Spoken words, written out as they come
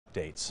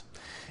Dates.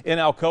 In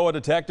Alcoa,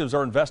 detectives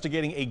are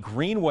investigating a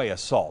greenway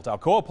assault.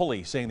 Alcoa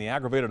police saying the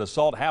aggravated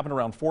assault happened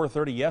around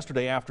 4:30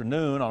 yesterday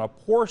afternoon on a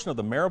portion of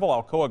the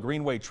Maryville-Alcoa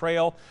Greenway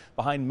Trail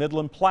behind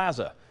Midland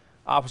Plaza.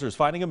 Officers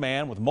finding a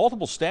man with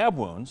multiple stab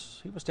wounds.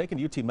 He was taken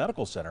to UT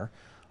Medical Center.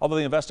 Although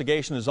the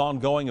investigation is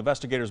ongoing,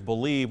 investigators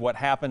believe what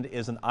happened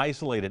is an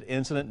isolated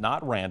incident,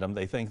 not random.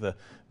 They think the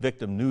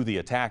victim knew the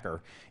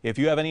attacker. If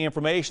you have any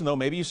information, though,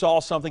 maybe you saw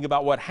something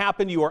about what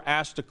happened, you are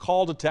asked to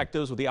call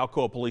detectives with the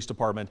Alcoa Police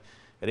Department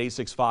at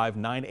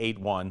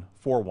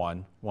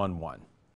 865-981-4111.